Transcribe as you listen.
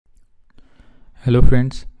Hello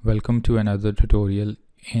friends, welcome to another tutorial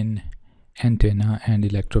in antenna and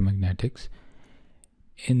electromagnetics.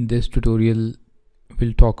 In this tutorial,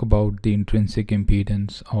 we'll talk about the intrinsic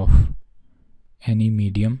impedance of any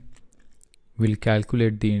medium. We'll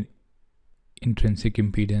calculate the intrinsic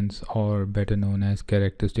impedance, or better known as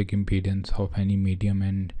characteristic impedance, of any medium,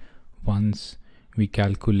 and once we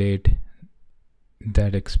calculate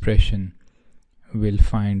that expression, we'll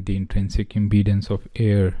find the intrinsic impedance of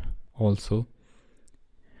air also.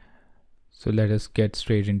 So let us get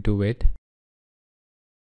straight into it.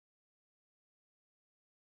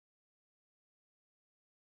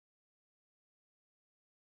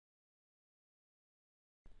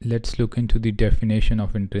 Let's look into the definition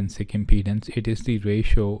of intrinsic impedance. It is the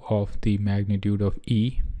ratio of the magnitude of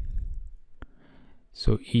E.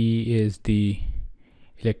 So E is the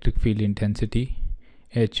electric field intensity,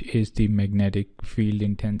 H is the magnetic field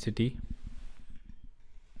intensity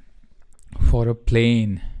for a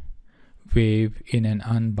plane wave in an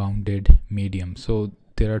unbounded medium. So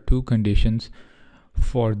there are two conditions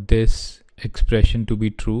for this expression to be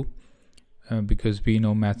true, because we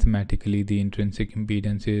know mathematically the intrinsic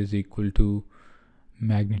impedance is equal to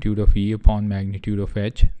magnitude of E upon magnitude of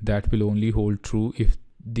H. That will only hold true if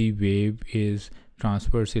the wave is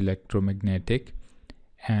transverse electromagnetic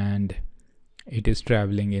and it is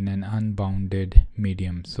traveling in an unbounded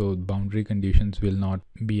medium. So boundary conditions will not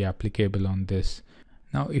be applicable on this.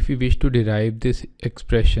 Now if we wish to derive this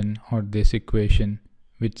expression or this equation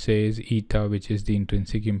which says eta, which is the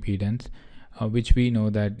intrinsic impedance, which we know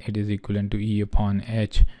that it is equivalent to E upon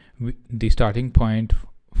H, the starting point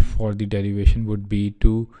for the derivation would be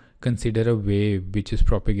to consider a wave which is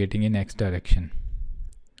propagating in x direction.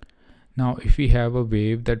 Now if we have a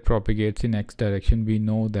wave that propagates in x direction, we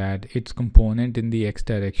know that its component in the x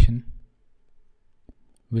direction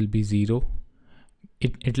will be 0.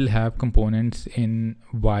 It will have components in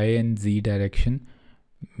y and z direction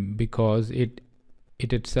because it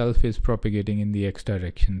itself is propagating in the x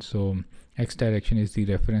direction. So x direction is the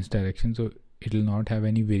reference direction, so it will not have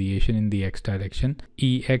any variation in the x direction.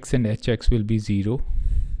 Ex and hx will be 0,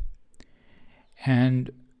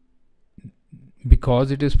 and because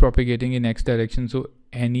it is propagating in x direction, so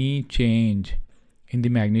any change in the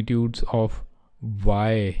magnitudes of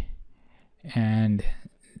y and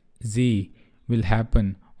z will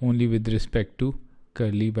happen only with respect to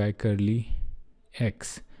curly by curly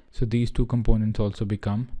x. So these two components also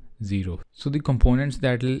become 0. So the components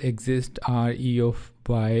that will exist are E of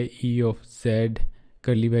y, E of z,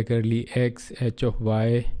 curly by curly x, h of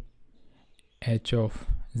y, h of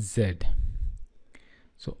z.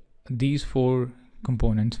 So these four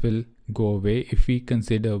components will go away if we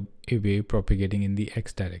consider a wave propagating in the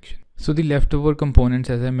x direction. So the leftover components,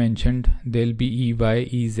 as I mentioned, they'll be Ey,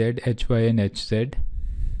 Ez, Hy and Hz.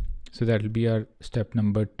 So that will be our step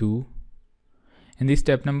number 2. And the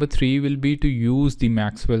step number 3 will be to use the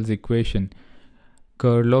Maxwell's equation.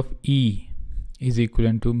 Curl of E is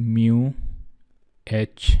equivalent to mu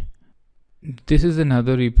H. This is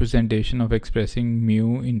another representation of expressing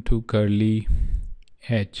mu into curly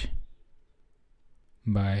H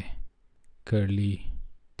by curly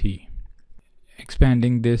T.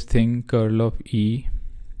 Expanding this thing, curl of E,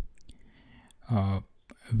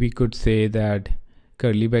 we could say that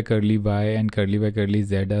curly by curly y and curly by curly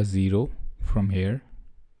z are 0 from here,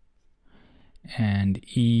 and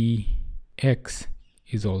Ex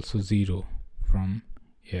is also 0 from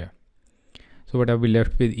here. So what are we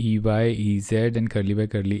left with? Ey, Ez and curly by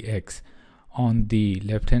curly x on the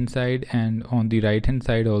left hand side, and on the right hand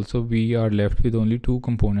side also we are left with only two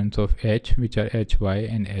components of H, which are Hy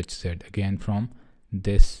and Hz, again from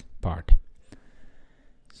this part.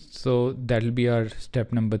 So that will be our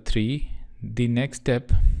step number 3. The next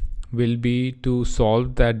step will be to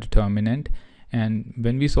solve that determinant, and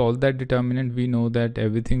when we solve that determinant, we know that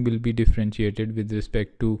everything will be differentiated with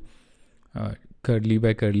respect to curly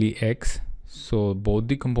by curly x. So both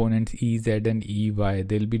the components Ez and Ey,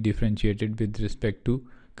 they'll be differentiated with respect to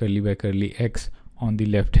curly by curly x on the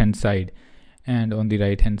left hand side, and on the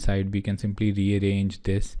right hand side we can simply rearrange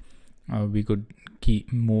this. We could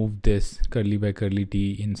move this curly by curly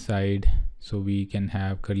t inside, so we can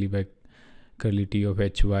have curly by curly t of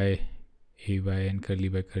Hy, Ay, and curly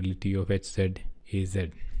by curly t of Hz, Az.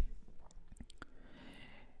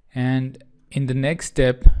 And in the next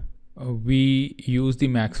step, we use the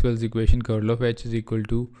Maxwell's equation. Curl of H is equal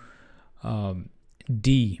to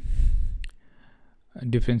d,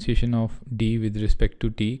 differentiation of d with respect to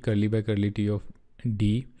t, curly by curly t of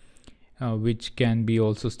d, which can be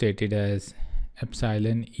also stated as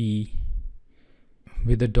epsilon E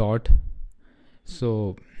with a dot.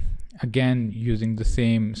 So again, using the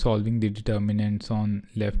same, solving the determinants on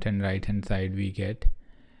left and right hand side, we get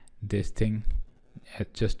this thing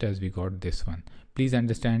just as we got this one. Please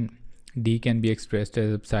understand, D can be expressed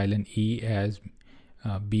as epsilon E, as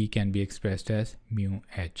B can be expressed as mu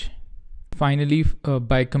H. Finally,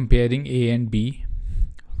 by comparing A and B,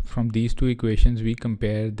 from these two equations we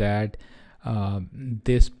compare that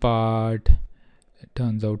this part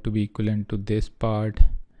turns out to be equivalent to this part,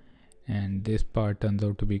 and this part turns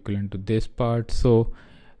out to be equivalent to this part. So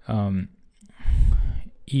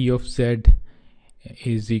E of Z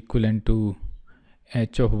is equivalent to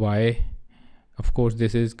H of Y. Of course,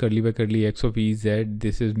 this is curly by curly X of Ez.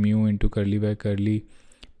 This is mu into curly by curly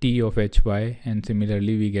T of Hy, and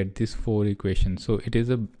similarly we get these four equations. So it is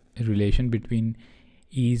a relation between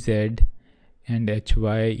Ez and Hy,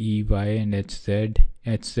 Ey and Hz,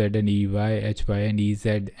 Hz and Ey, Hy and Ez,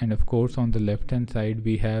 and of course on the left hand side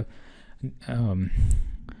we have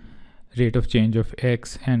rate of change of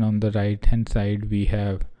x, and on the right hand side we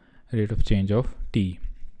have rate of change of t.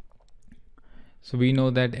 So we know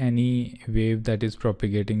that any wave that is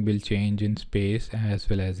propagating will change in space as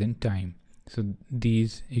well as in time. So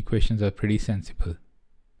these equations are pretty sensible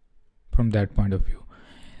from that point of view.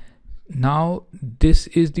 Now this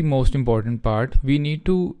is the most important part. We need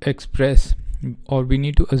to express, or we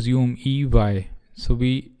need to assume Ey. So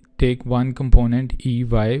we take one component Ey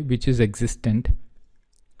which is existent.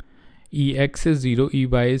 Ex is 0,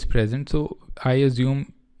 Ey is present. So I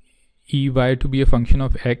assume Ey to be a function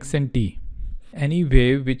of x and t. Any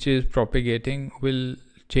wave which is propagating will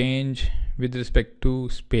change with respect to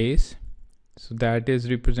space. So that is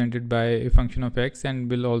represented by a function of x, and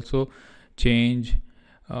will also change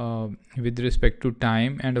with respect to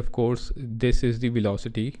time, and of course this is the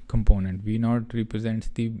velocity component. V0 represents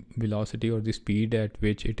the velocity or the speed at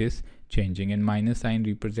which it is changing, and minus sign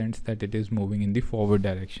represents that it is moving in the forward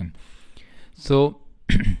direction. So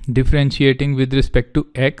differentiating with respect to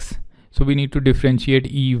x, so we need to differentiate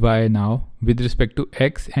Ey now with respect to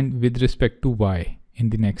x and with respect to y in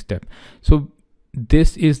the next step. So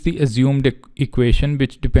this is the assumed equation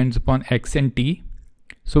which depends upon x and t.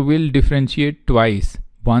 So we'll differentiate twice,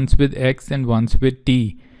 once with x and once with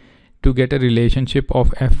t, to get a relationship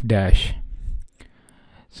of f dash.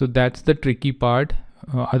 So that's the tricky part.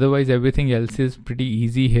 Otherwise everything else is pretty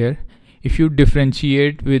easy here. If you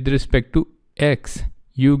differentiate with respect to x,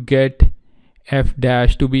 you get f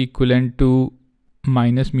dash to be equivalent to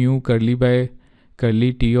minus mu curly by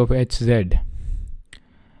curly t of hz.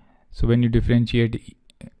 So when you differentiate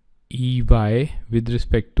Ey with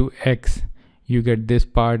respect to x, you get this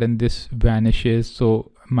part and this vanishes.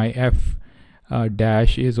 So my f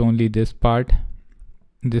dash is only this part.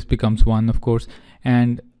 This becomes 1, of course,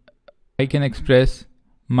 and I can express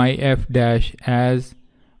my f dash as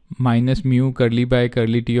minus mu curly by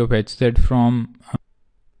curly t of hz from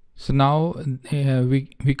so now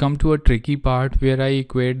we come to a tricky part where I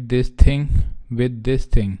equate this thing with this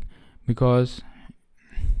thing, because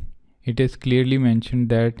it is clearly mentioned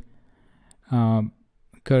that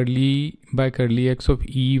curly by curly x of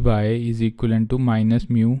Ey is equivalent to minus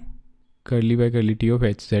mu curly by curly t of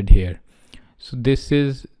hz here. So this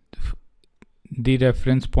is the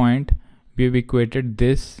reference point. We have equated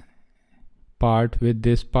this part with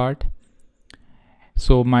this part.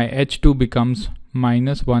 So my h2 becomes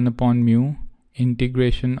minus 1 upon mu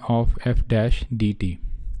integration of f dash dt.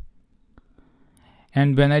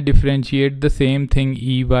 And when I differentiate the same thing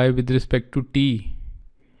Ey with respect to t,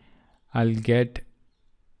 I'll get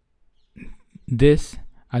this.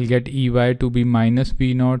 I'll get Ey to be minus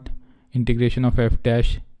v0 integration of f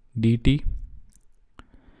dash dt.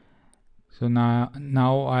 So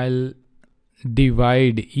now I'll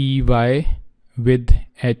divide Ey with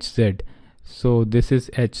hz. So this is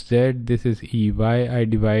hz, this is Ey. I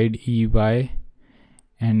divide Ey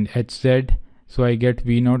and hz, so I get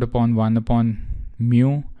v0 upon 1 upon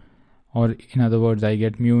mu, or in other words I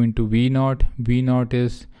get mu into v0. V0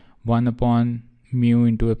 is 1 upon mu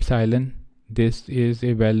into epsilon. This is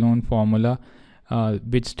a well-known formula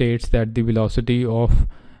which states that the velocity of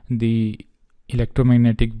the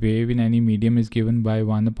electromagnetic wave in any medium is given by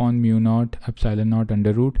 1 upon mu naught epsilon naught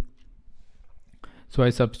under root. So I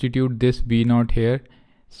substitute this v0 here,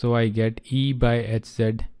 so I get E by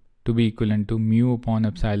hz to be equivalent to mu upon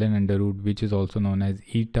epsilon under root, which is also known as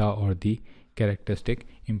eta, or the characteristic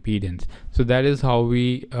impedance. So that is how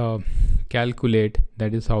we calculate,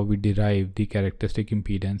 that is how we derive the characteristic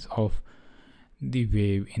impedance of the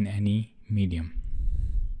wave in any medium.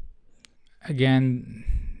 Again,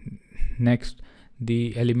 next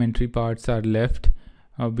the elementary parts are left.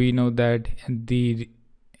 We know that the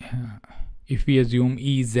if we assume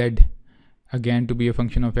Ez again to be a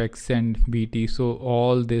function of x and vt. So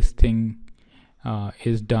all this thing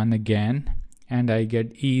is done again, and I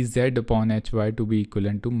get Ez upon hy to be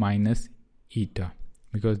equivalent to minus eta,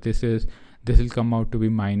 because this will come out to be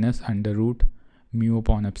minus under root mu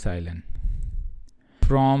upon epsilon.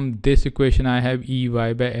 From this equation I have Ey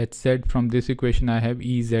by hz, from this equation I have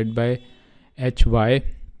Ez by hy,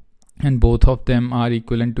 and both of them are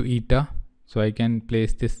equivalent to eta, so I can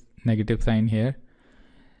place this negative sign here.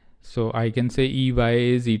 So I can say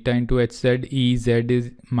Ey is eta into hz, Ez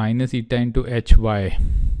is minus eta into hy.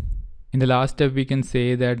 In the last step we can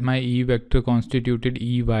say that my E vector constituted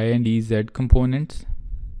Ey and Ez components.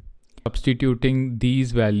 Substituting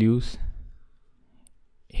these values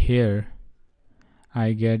here,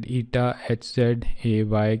 I get eta hz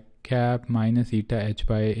ay cap minus eta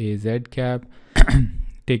hy az cap.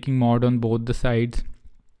 Taking mod on both the sides,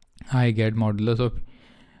 I get modulus of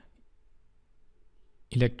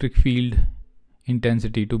electric field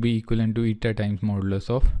intensity to be equivalent to eta times modulus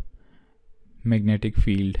of magnetic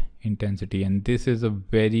field intensity, and this is a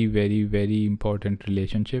very, very, very important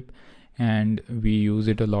relationship, and we use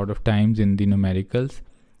it a lot of times in the numericals.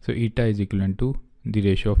 So eta is equivalent to the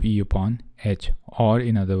ratio of E upon H, or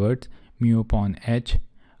in other words mu upon H,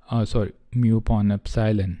 mu upon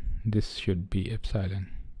epsilon. This should be epsilon.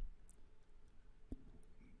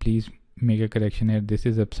 Please make a correction here, this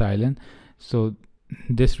is epsilon. So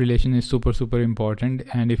this relation is super important,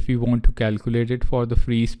 and if we want to calculate it for the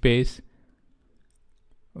free space,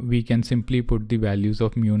 we can simply put the values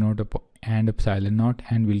of mu naught and epsilon naught,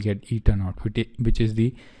 and we'll get eta naught, which is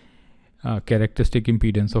the characteristic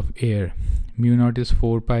impedance of air. Mu naught is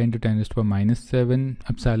 4 pi into 10 raised to the power minus 7,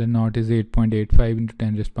 epsilon naught is 8.85 into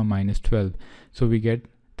 10 raised to the power minus 12. So we get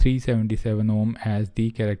 377 ohm as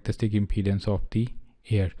the characteristic impedance of the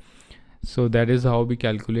air. So that is how we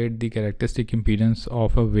calculate the characteristic impedance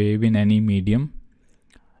of a wave in any medium,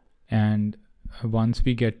 and once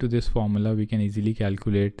we get to this formula we can easily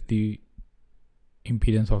calculate the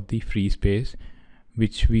impedance of the free space,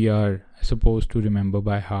 which we are supposed to remember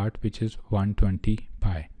by heart, which is 120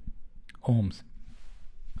 pi ohms.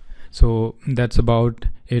 So that's about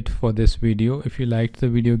it for this video. If you liked the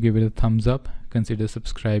video, give it a thumbs up, consider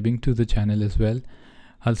subscribing to the channel as well.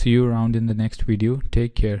 I'll see you around in the next video.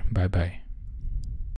 Take care. Bye bye.